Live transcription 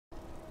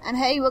And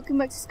hey, welcome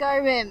back to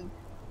Skyrim.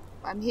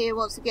 I'm here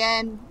once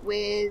again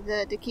with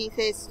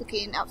Dakethis,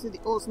 looking absolutely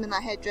awesome in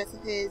that headdress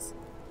of his.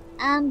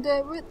 And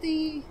we're at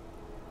the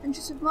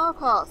entrance of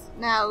Markarth.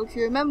 Now, if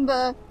you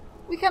remember,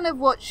 we kind of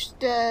watched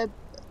the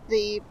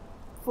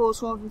four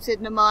swarm from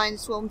Sidna Mine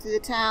swarm through the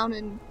town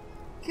and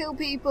kill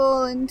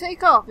people and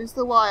take off into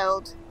the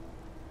wild.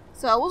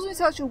 So I wasn't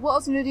entirely sure what I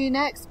was going to do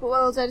next, but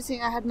while I was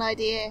editing I had an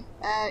idea.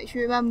 If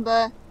you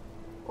remember,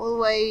 all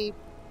the way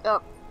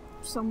up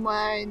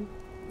somewhere in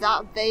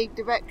that vague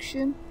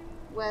direction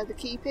where the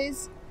keep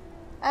is,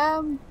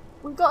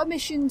 we've got a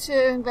mission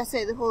to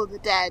investigate the Hall of the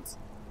Dead.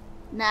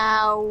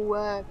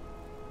 Now,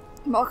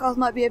 Markarth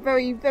might be a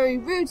very, very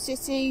rude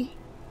city,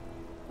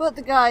 but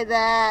the guy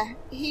there,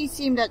 he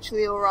seemed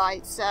actually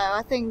alright, so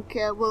I think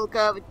we'll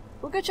go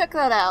check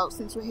that out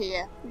since we're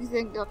here. Do you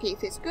think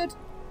Keith is good?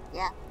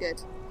 Yeah,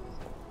 good.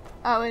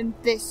 Oh, and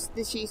this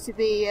used to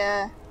be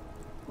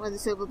one of the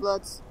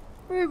Silverbloods.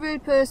 Very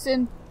rude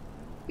person.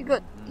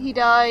 He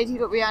died, he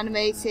got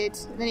reanimated,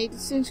 and then he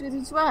disintegrated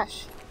into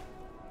ash.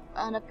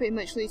 And I pretty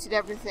much looted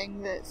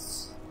everything that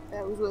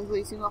was worth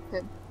looting off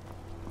him.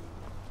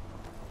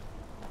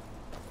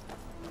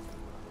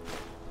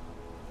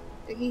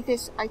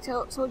 Dakethis, I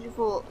told you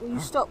before, will you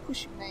stop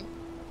pushing me?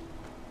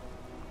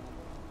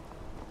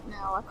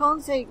 Now, I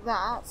can't take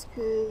that,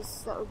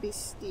 because that would be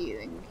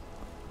stealing.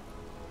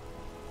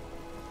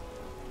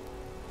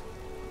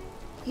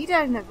 He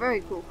died in a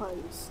very cool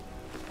pose.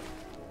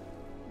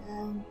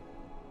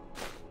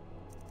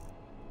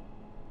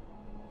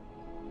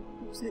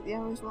 Looks like the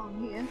arrow's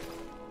one here.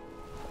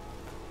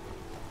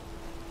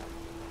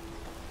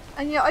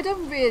 And yeah, I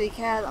don't really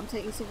care that I'm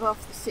taking stuff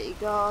off the city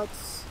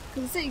guards,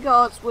 because the city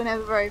guards were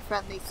never very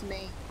friendly to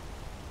me.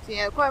 So, you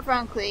know, quite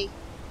frankly,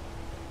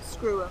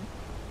 screw them.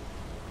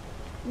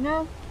 You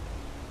know?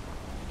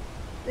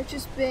 They've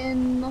just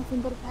been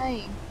nothing but a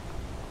pain.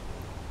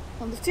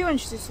 And there's two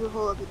entrances to the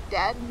Hall of the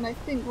Dead, and I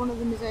think one of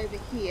them is over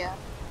here.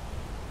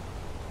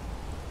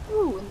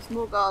 Ooh, and there's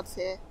more guards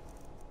here.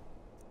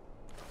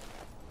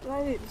 Did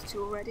I loot these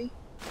two already?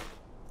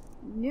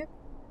 Nope.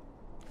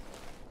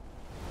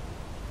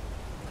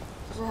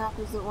 Just so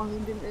happens that one of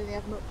them didn't really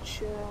have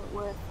much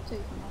worth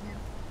taking on him.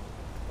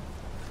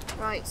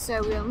 Right,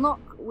 so we unlock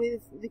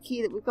with the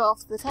key that we got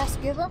off the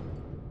task giver.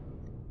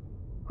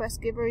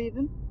 Quest giver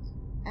even.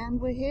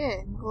 And we're here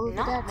in the Hall of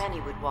the Dead. Not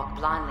many would walk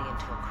blindly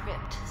into a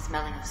crypt,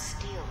 smelling of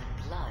steel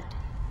and blood,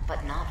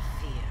 but not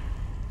fear.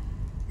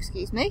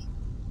 Excuse me?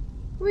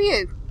 Who are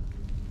you?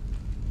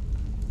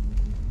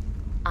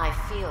 I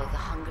feel the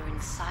hunger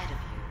inside of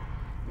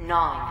you,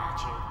 gnawing at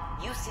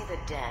you. You see the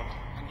dead,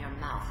 and your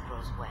mouth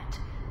grows wet.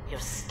 Your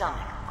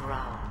stomach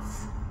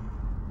growls.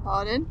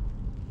 Pardon?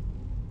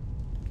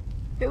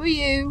 Who are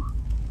you?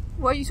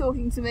 Why are you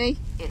talking to me?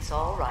 It's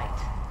all right.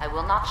 I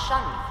will not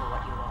shun you for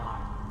what you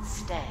are.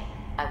 Stay.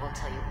 I will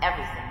tell you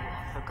everything you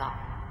have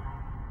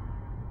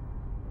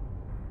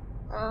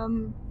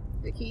forgotten.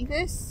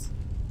 Dakethis?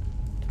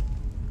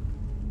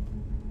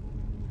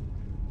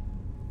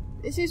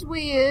 This is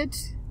weird.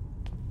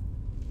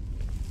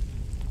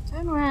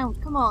 Turn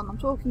around, come on, I'm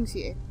talking to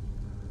you.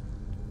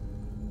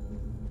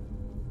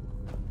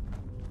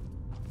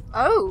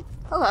 Oh,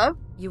 hello.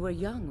 You were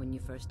young when you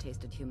first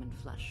tasted human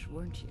flesh,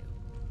 weren't you?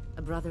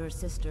 A brother or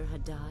sister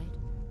had died?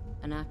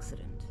 An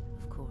accident,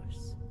 of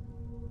course.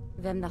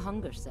 Then the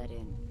hunger set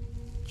in.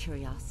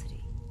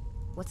 Curiosity.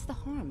 What's the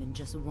harm in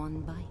just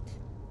one bite?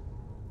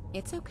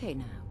 It's okay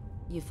now.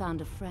 You found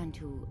a friend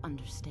who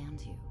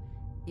understands you.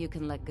 You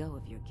can let go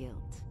of your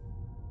guilt.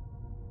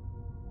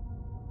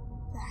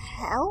 The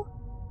hell?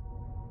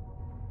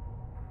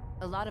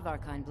 A lot of our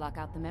kind block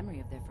out the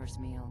memory of their first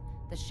meal.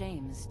 The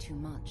shame is too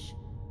much.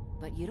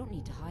 But you don't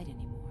need to hide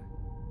anymore.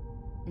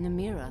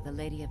 Namira, the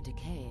Lady of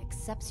Decay,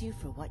 accepts you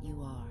for what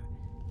you are.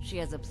 She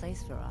has a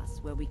place for us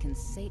where we can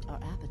sate our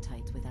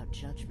appetites without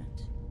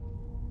judgment.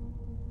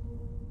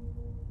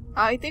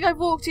 I think I've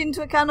walked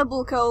into a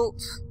cannibal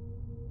cult.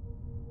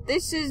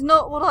 This is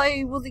not what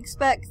I was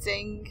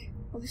expecting.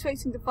 I was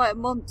expecting to fight a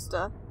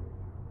monster.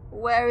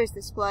 Where is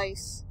this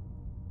place?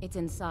 It's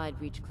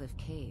inside Reachcliff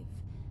Cave.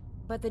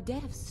 But the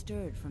dead have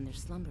stirred from their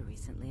slumber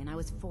recently, and I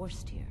was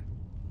forced here.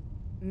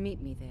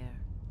 Meet me there.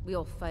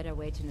 We'll fight our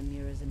way to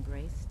Namira's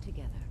embrace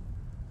together.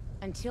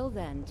 Until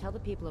then, tell the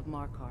people of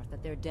Markarth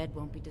that their dead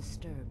won't be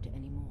disturbed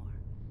anymore.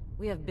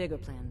 We have bigger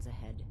plans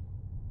ahead.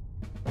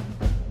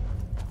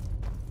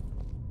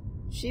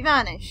 She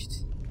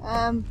vanished.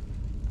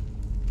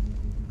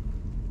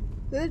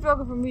 Who's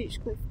Roger from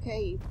Reachcliff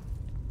Cave?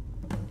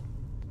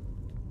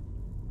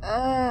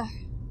 Well,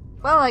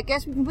 I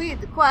guess we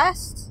completed the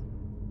quest.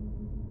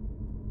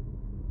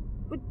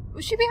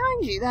 Was she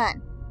behind you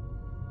then?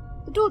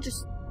 The door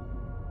just...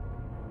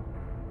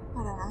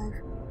 I don't know.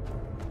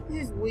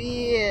 This is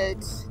weird.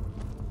 It's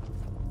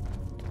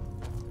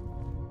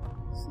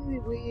really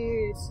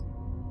weird.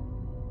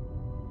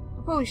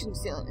 I probably shouldn't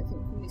steal anything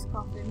from these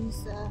coffins.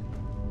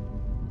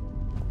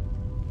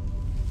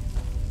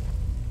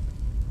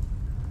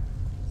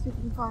 See if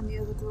we can find the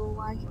other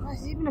doorway. Oh,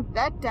 there's even a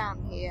bed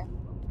down here.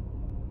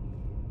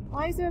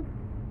 Why is there...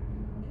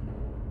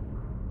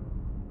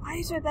 Why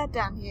is there a bed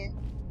down here?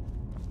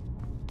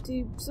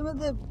 Do some of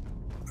the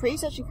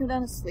priests actually come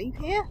down and sleep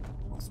here?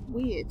 That's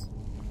weird.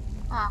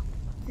 Ah,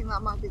 I think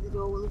that might be the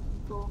door we're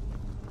looking for.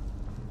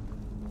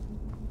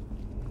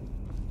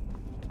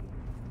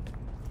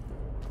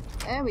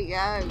 There we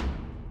go.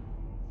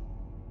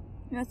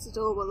 That's the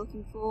door we're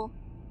looking for.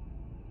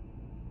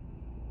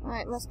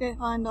 Alright, let's go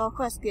find our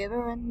quest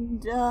giver and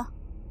tell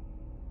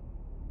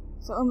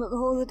them that the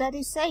Hall of the Dead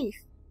is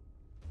safe.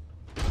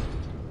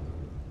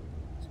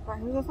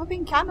 There's a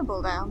fucking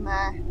cannibal down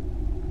there.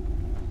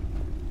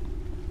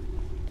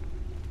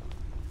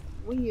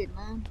 Weird,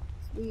 man.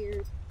 It's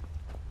weird.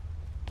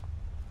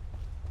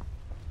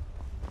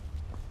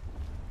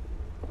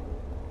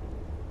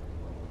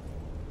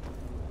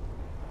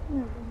 Oh,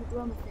 there's a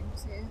drum of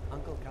things here.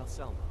 Uncle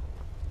Calcelmo.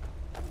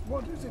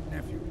 What is it,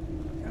 nephew?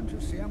 Can't you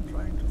see I'm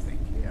trying to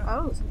think here?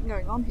 Oh, there's something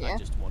going on here. I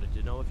just wanted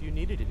to know if you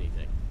needed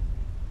anything.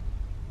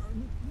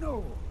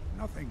 No,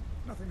 nothing.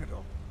 Nothing at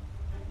all.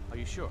 Are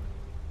you sure?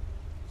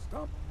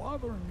 Stop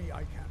bothering me, I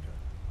can't.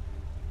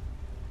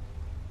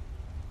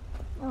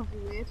 Oh,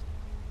 weird.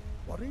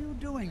 What are you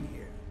doing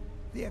here?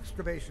 The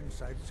excavation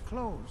site is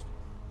closed.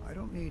 I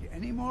don't need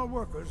any more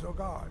workers or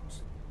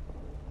guards.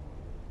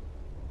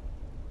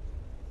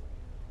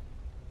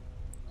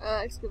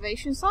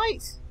 Excavation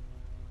site?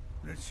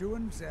 The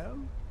Zell?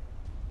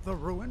 The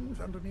ruins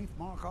underneath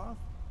Markarth?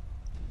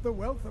 The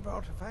wealth of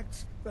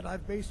artifacts that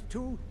I've based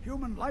 2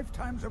 human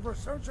lifetimes of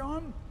research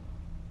on?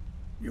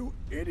 You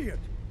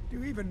idiot! Do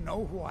you even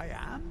know who I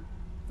am?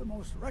 The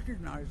most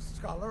recognized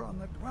scholar on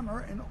the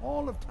Dwemer in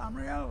all of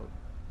Tamriel.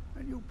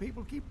 And you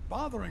people keep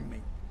bothering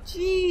me.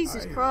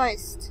 Jesus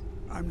Christ.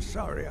 I'm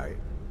sorry,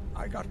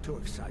 I got too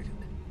excited.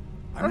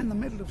 I'm in the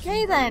middle of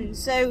Okay then,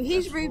 so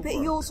he's rude, but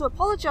he also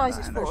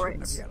apologises for it.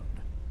 Have yelled.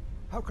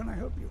 How can I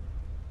help you?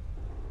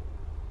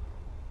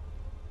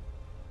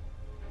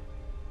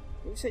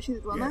 You're researching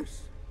the Dwemer?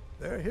 Yes.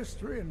 Their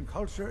history and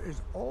culture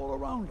is all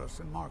around us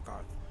in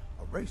Markarth.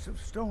 A race of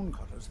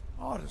stonecutters,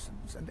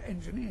 artisans, and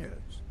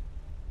engineers.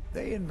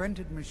 They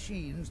invented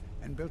machines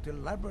and built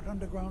elaborate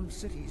underground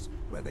cities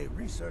where they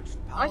researched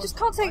powers. I just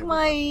can't take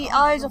my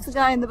eyes off the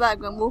guy in the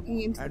background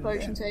walking into the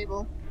potion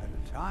table. At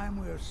a time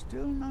we are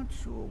still not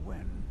sure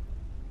when,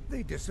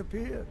 they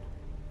disappeared.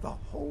 The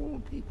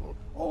whole people,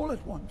 all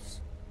at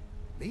once,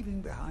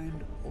 leaving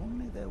behind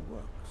only their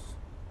works.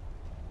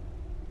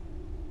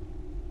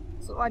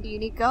 So why do you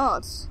need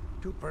guards?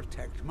 To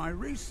protect my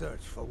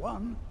research, for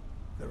one.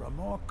 There are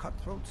more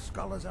cutthroat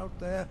scholars out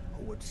there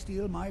who would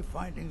steal my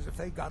findings if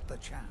they got the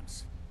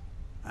chance.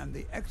 And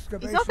the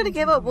excavations He's not going to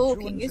give up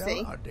walking, is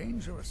he? are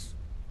dangerous.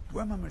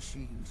 Dwemer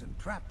machines and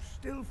traps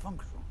still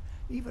functional,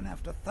 even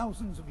after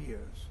thousands of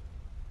years.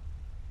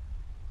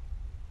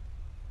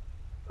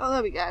 Oh,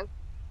 there we go.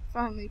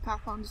 Finally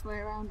found his way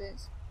around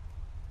it.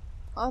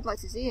 I'd like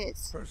to see it.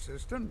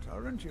 Persistent,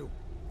 aren't you?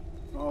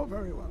 Oh,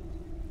 very well.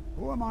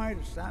 Who am I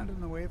to stand in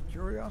the way of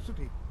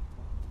curiosity?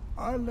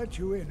 I'll let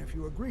you in if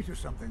you agree to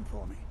something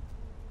for me.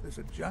 There's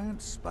a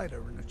giant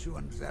spider in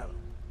the Zell.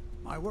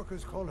 My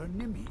workers call her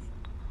Nimi,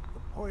 the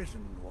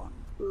poisoned one.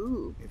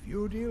 Ooh. If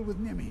you deal with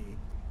Nimi,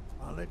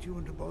 I'll let you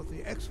into both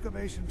the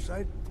excavation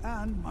site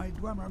and my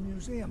Dwemer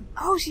museum.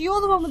 Oh, so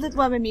you're the one with the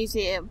Dwemer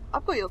museum.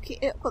 I've got your key.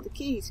 I've got the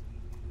keys.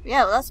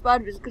 Yeah, well, that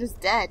spider is as good as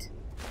dead.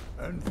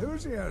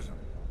 Enthusiasm.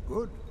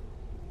 Good.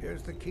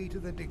 Here's the key to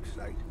the dig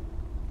site.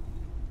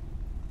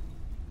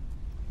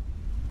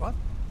 What?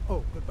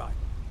 Oh, goodbye.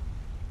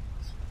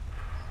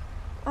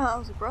 Oh, that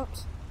was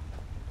abrupt.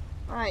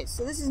 Right,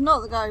 so this is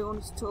not the guy we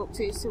wanted to talk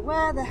to, so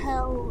where the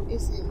hell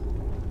is he?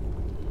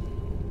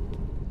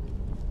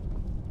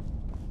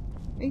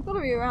 He's got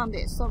to be around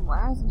it somewhere,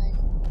 hasn't he?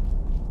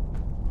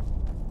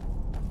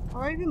 Have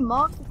I even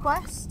marked the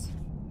quest?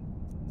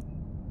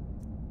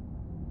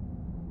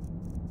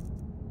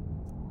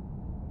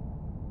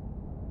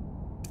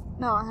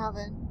 No, I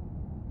haven't.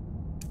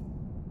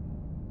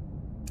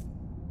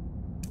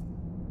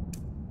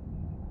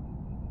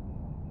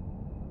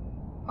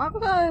 I've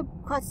got a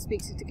quest to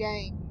speak to the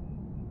game.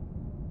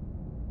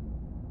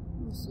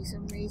 Must be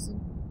some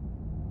reason.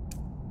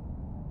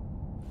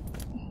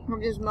 I'm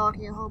just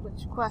marking a whole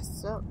bunch of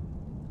quests up.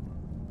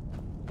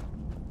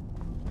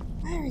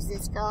 Where is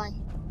this guy?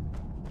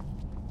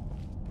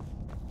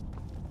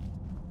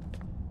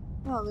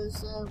 Oh,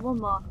 there's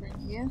one marker in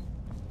here.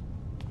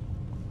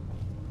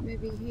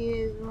 Maybe he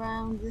is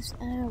around this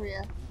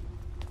area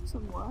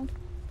somewhere.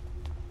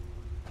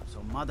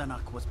 So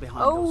Madanak was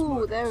behind those Oh,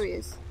 murders. there he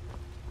is.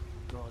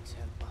 Gods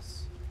help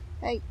us.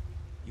 Hey,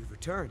 You've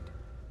returned.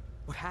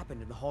 What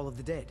happened in the Hall of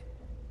the Dead?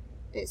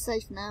 it's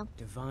safe now.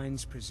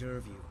 Divines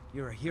preserve you.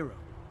 You're a hero.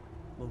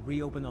 We'll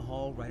reopen the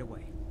hall right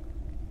away.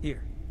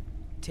 Here,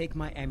 take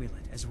my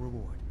amulet as a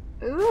reward.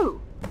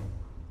 Ooh!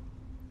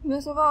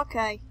 Nurse of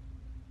Arche.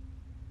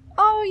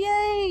 Oh,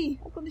 yay!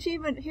 I've got an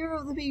achievement, Hero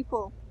of the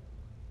People.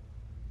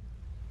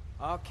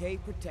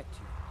 Arcade protect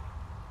you.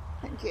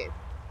 Thank you.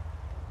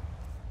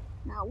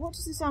 Now, what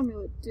does this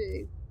amulet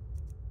do?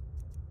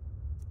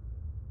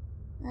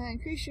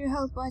 Increase your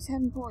health by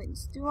 10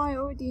 points. Do I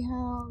already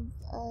have,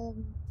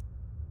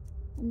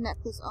 a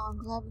necklace on,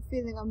 because I have a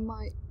feeling I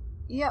might...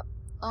 Yep,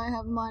 I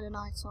have minor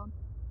night on.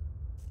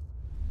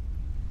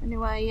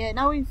 Anyway, yeah,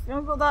 now we've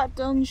got that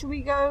done, should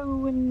we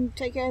go and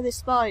take care of this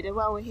spider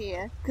while we're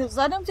here? Because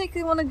I don't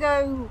particularly want to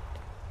go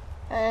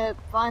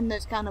find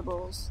those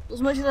cannibals.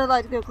 As much as I'd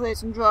like to go clear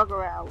some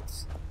Draugr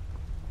out.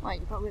 Right,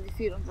 you can't really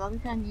feel on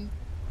Draugr, can you?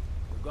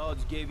 The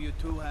gods gave you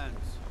 2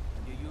 hands,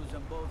 and you use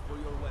them both for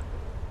your weapon.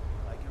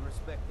 I can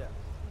respect that.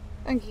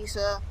 Thank you,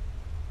 sir.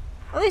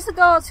 At least the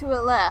guards who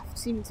are left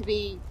seem to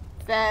be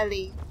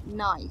fairly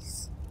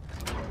nice.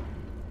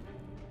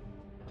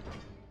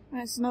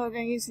 Right, so now we're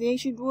going into the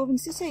ancient dwarven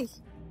city.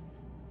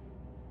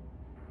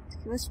 To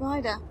kill a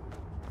spider.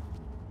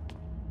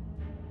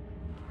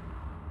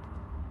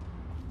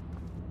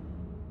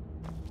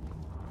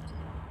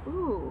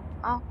 Ooh,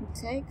 I can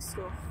take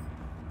stuff.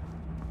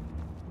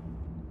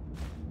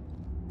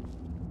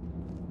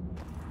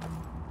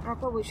 I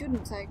probably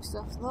shouldn't take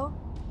stuff though.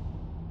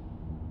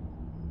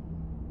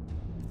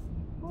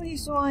 What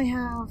use do I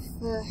have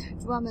for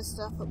Dwemer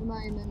stuff at the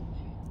moment?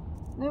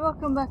 Maybe I'll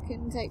come back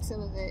and take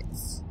some of it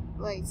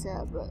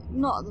later, but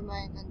not at the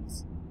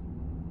moment.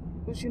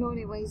 Which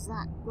only weighs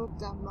that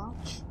goddamn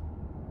much.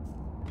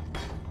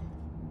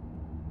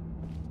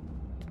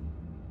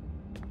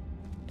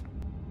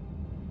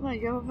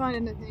 Right, if I find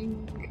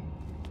anything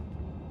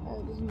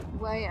that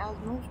doesn't weigh as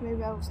much,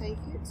 maybe I'll take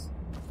it.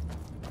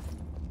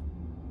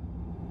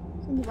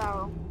 It's in the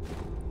barrel.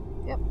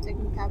 Yep,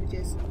 taking the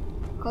cabbages.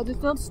 Because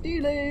it's not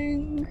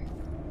stealing!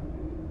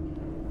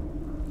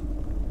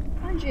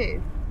 Mind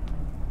you.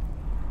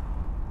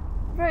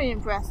 Very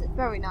impressive,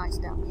 very nice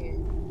down here.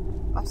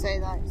 I say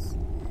that, it's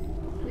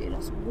really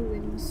lots of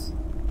ruins.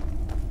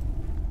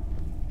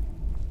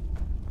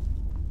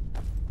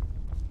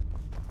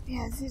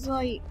 Yeah, this is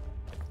like...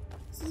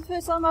 This is the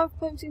first time I've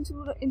poked into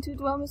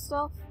Dwemer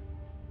stuff?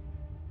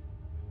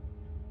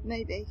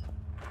 Maybe.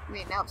 I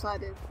mean,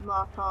 outside of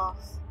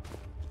Markarth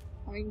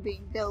having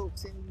been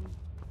built in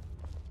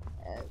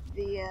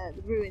the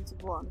ruins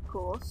of one, of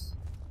course.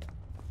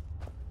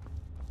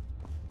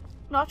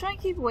 No, I'll try and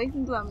keep away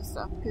from Dwemer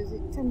stuff because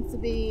it tends to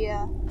be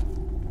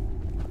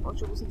more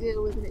trouble to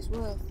deal with than it's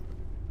worth.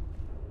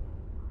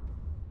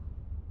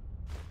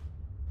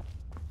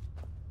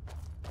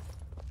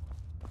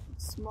 The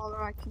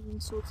smaller I can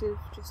sort of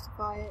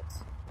justify it.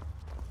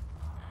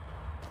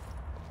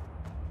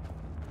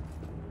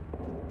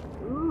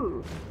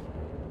 Ooh,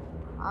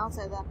 I'll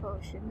take that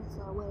potion, yes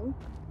I will.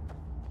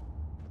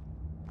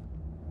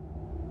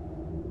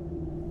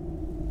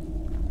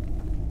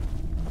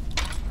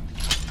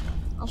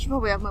 I should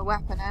probably have my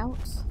weapon out.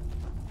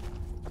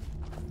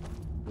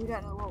 We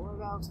don't know what we're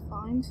about to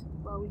find.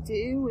 Well, we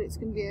do. It's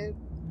going to be a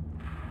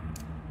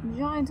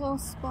giant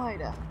ass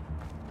spider.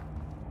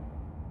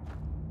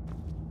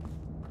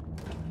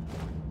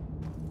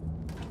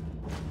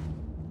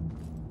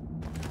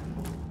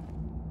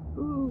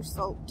 Ooh,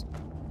 salt.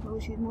 I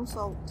wish we had more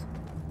salt.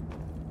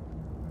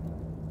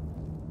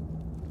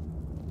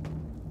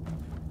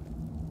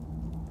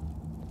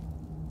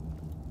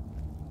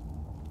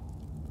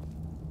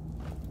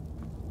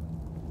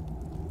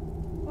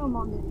 Come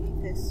on,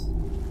 leave this.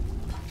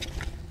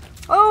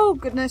 Oh,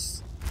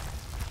 goodness!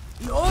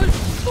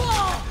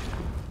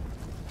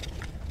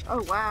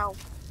 Oh, wow.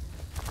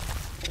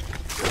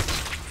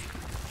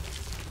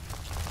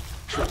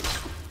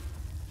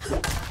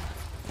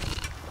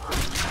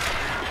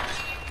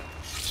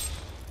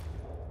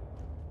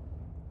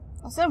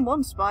 I sent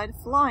one spider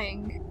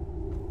flying.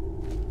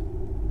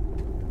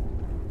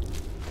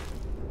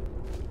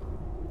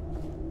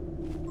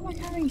 Am I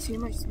carrying too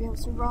much to be able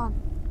to run?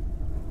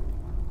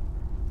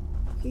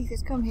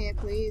 Keithis, come here,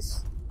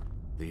 please.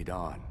 Lead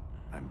on.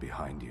 I'm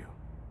behind you.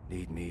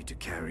 Need me to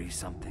carry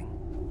something?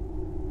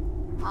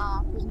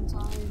 Ah, prison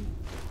time.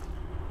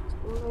 It's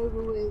all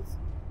over with.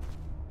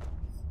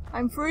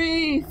 I'm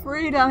free!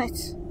 Free, damn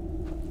it!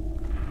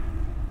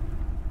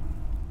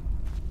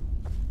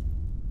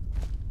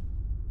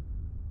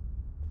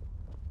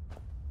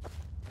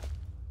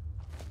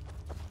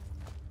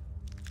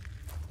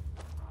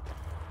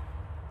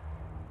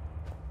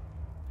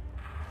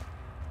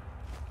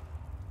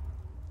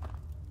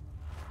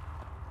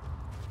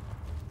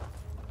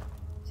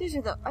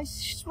 Seriously though, I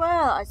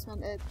swear I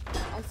sent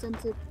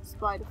a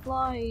spider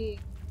flying.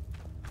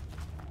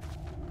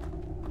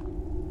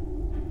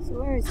 So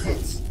where is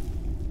it?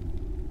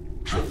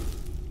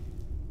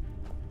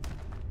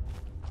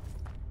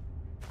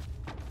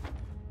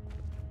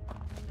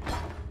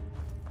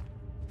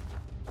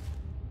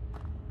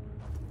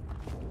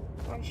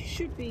 Right, she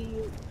should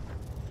be.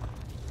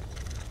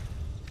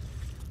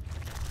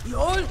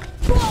 LOL!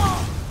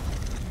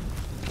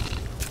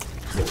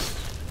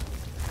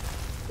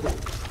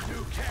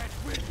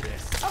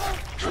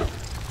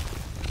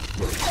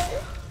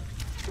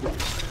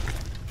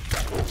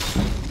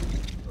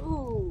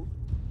 Ooh.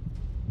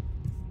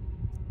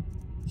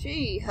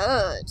 She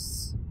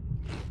hurts.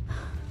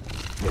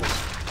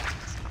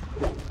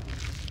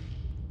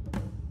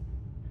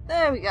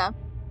 There we go. I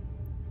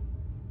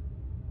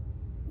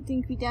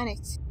think we done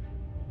it.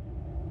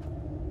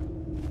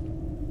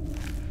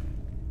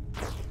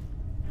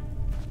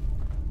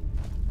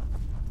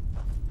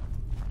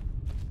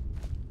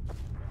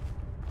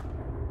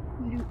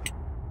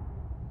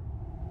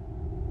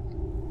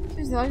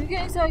 So I could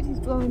get inside his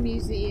dwelling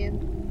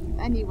museum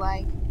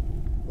anyway.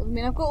 I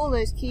mean, I've got all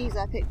those keys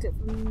I picked up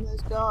from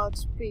those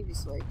guards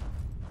previously.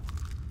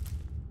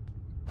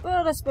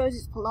 But I suppose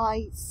it's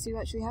polite to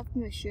actually have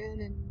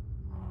permission and...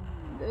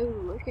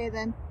 Oh, okay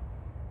then.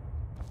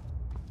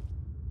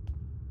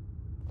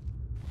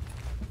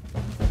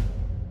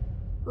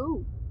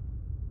 Ooh.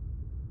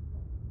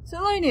 So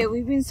Lonia,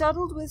 we've been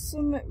saddled with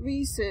some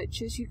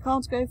researchers who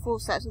can't go 4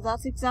 steps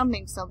without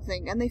examining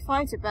something, and they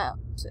fight about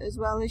as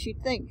well as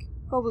you'd think.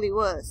 Probably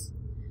worse.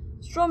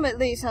 Strom at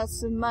least has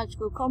some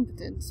magical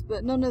competence,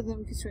 but none of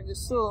them can swing a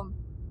sword.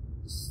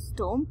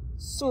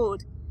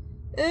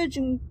 Urge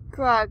and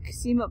Crag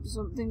seem up to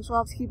something, so I'll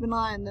have to keep an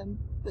eye on them.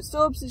 But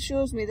Storbs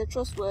assures me they're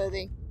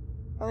trustworthy.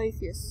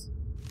 Aletheus.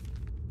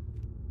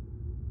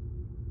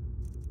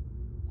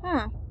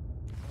 Huh.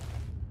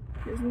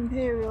 It was an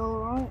Imperial,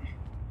 alright.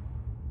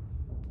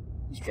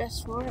 He's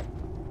dressed for it.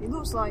 He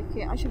looks like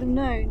it. I should have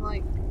known,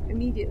 like,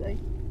 immediately.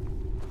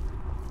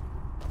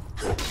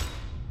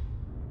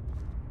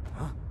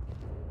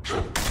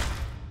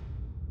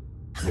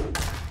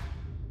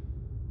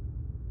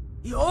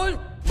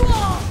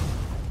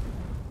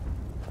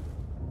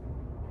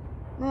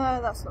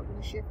 No, that's not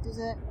going to shift, is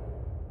it?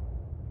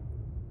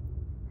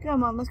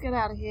 Come on, let's get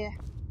out of here.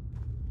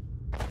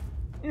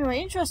 Anyway,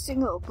 interesting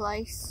little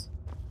place.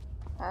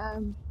 I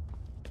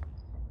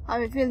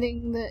have a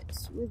feeling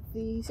that with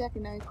the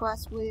secondary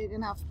quest we're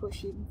going to have to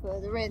push even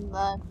further in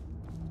though.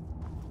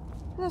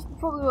 That's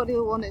probably what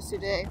he'll want us to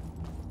do.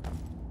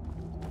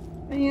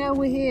 And you know,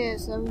 we're here,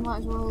 so we might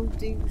as well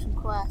do some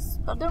quests.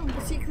 But I don't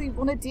particularly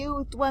want to deal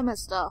with Dwemer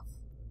stuff.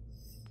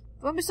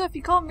 Dwemer stuff,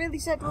 you can't really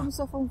set Dwemer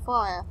stuff on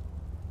fire.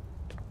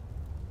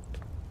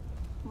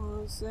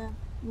 Was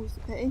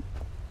the pity.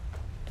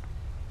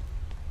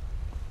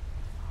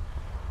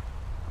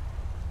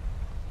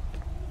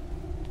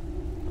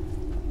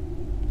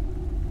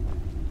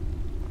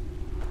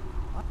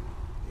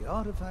 The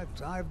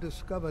artifacts I've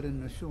discovered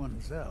in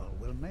Neshuan Zell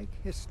will make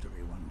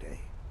history one day.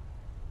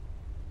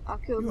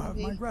 You have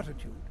my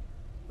gratitude.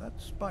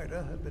 That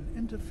spider had been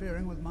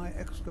interfering with my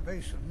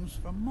excavations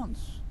for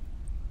months.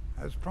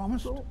 As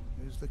promised,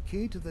 here's the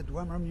key to the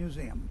Dwemer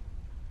Museum.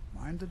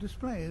 Mind the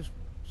displays.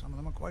 Some of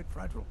them are quite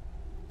fragile.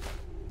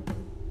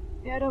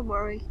 Yeah, don't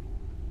worry.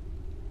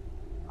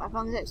 I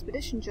found his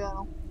expedition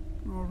journal.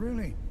 Oh,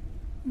 really?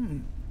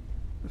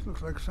 This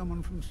looks like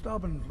someone from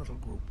Stauben's little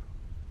group.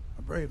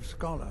 A brave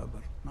scholar,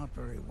 but not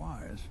very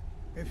wise.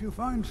 If you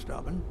find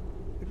Stauben,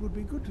 it would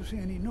be good to see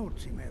any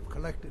notes he may have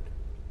collected.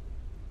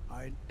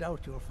 I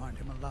doubt you'll find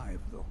him alive,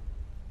 though.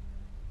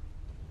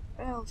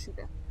 Well,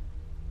 sugar.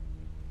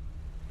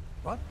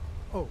 What?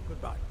 Oh,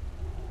 goodbye.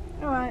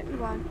 Alright,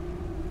 goodbye.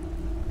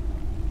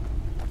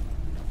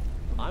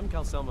 I'm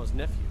Calcelmo's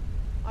nephew.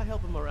 I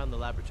help him around the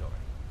laboratory.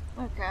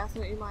 Okay, I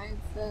thought you might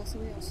have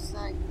something else to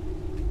say.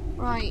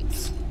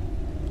 Right.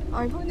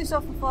 I'm putting this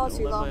off for far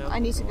too long. I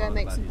need to go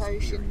make some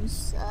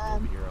potions.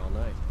 Here all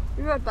night.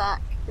 Be right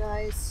back,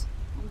 guys.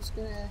 I'm just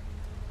gonna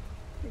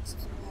make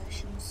some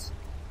potions.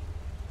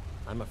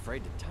 I'm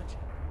afraid to touch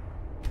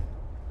it.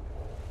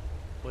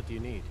 What do you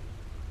need?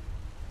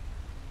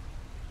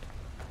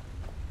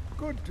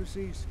 Good to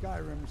see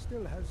Skyrim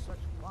still has such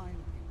fine...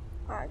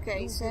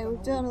 Okay, so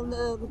we've done a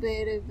little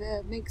bit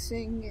of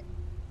mixing.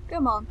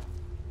 Come on.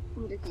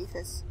 I'm gonna keep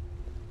this.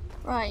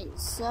 Right,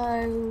 so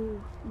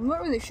I'm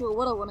not really sure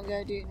what I want to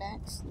go do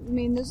next. I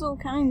mean, there's all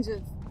kinds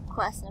of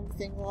quests and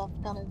everything that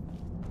I've kind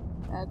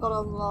of got to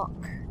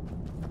unlock.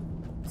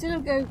 I said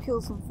I'd go kill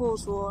some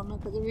Forsworn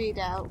up at the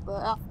readout,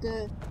 but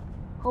after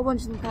a whole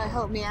bunch of them kind of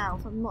helped me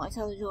out, I'm not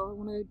entirely sure I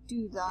want to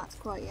do that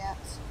quite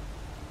yet.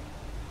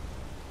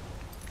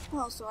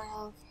 What else do I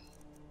have?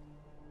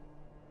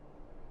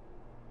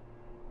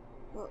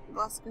 Got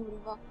Glasgow with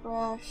a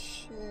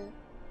Vaprash.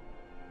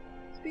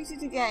 Species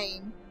to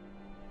gain.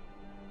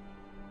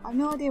 I have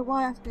no idea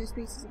why I have to go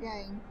species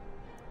again.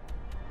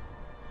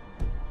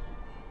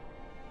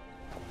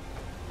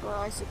 But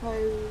I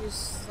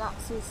suppose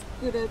that's as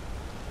good a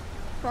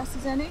quest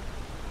as any.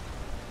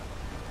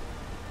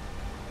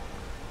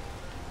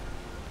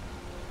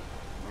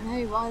 And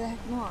hey, why the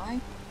heck not, eh?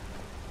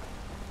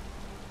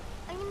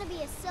 I'm gonna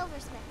be a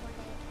silversmith one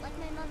day, like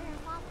my mother and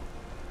father.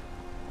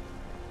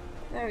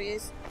 There he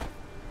is.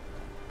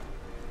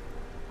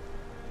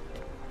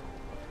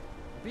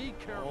 Be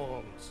careful.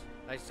 Holmes.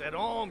 I said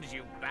Holmes,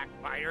 you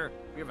backbiter.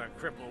 Give a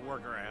crippled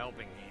worker a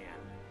helping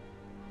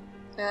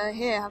hand.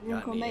 Here, have one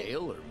Got called any mate.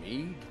 ale or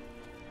mead?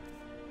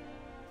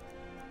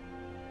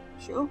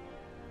 Sure.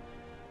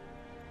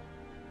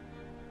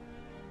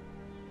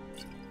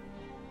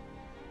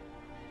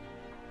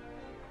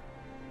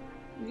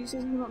 Did you say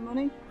something about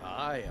money?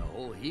 Aye, a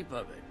whole heap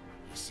of it.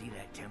 You see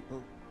that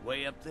temple?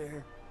 Way up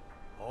there?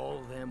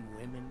 All them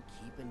women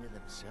keeping to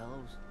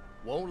themselves?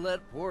 Won't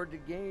let poor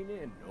Degain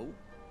in, nope.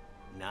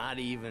 Not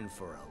even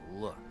for a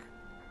look.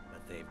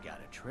 But they've got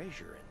a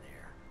treasure in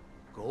there.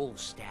 Gold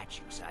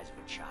statue size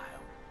of a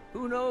child.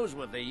 Who knows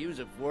what they use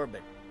it for,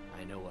 but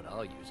I know what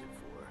I'll use it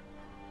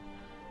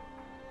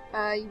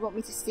for. You want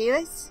me to steal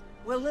it?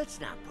 Well,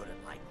 let's not put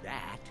it like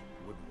that.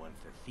 wouldn't want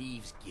the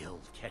Thieves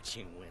Guild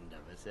catching wind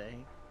of us, eh?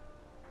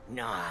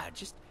 Nah,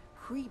 just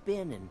creep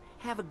in and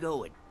have a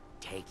go at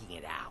taking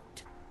it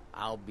out.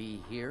 I'll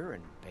be here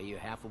and pay you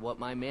half of what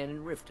my man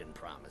in Riften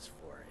promised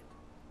for it.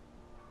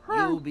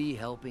 Huh. You'll be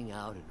helping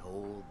out an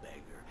old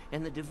beggar,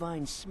 and the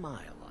divine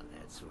smile on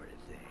that sort of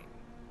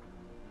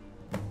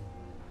thing.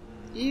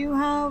 You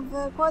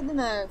have quite the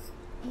nerve.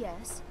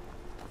 Yes.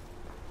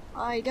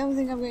 I don't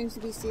think I'm going to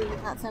be stealing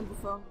that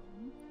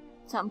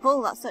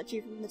that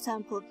statue from the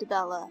Temple of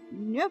Dibella.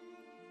 Nope.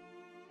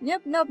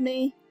 Nope, not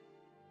me.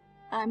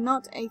 I'm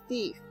not a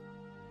thief.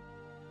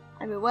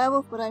 I'm a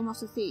werewolf, but I'm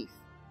not a thief.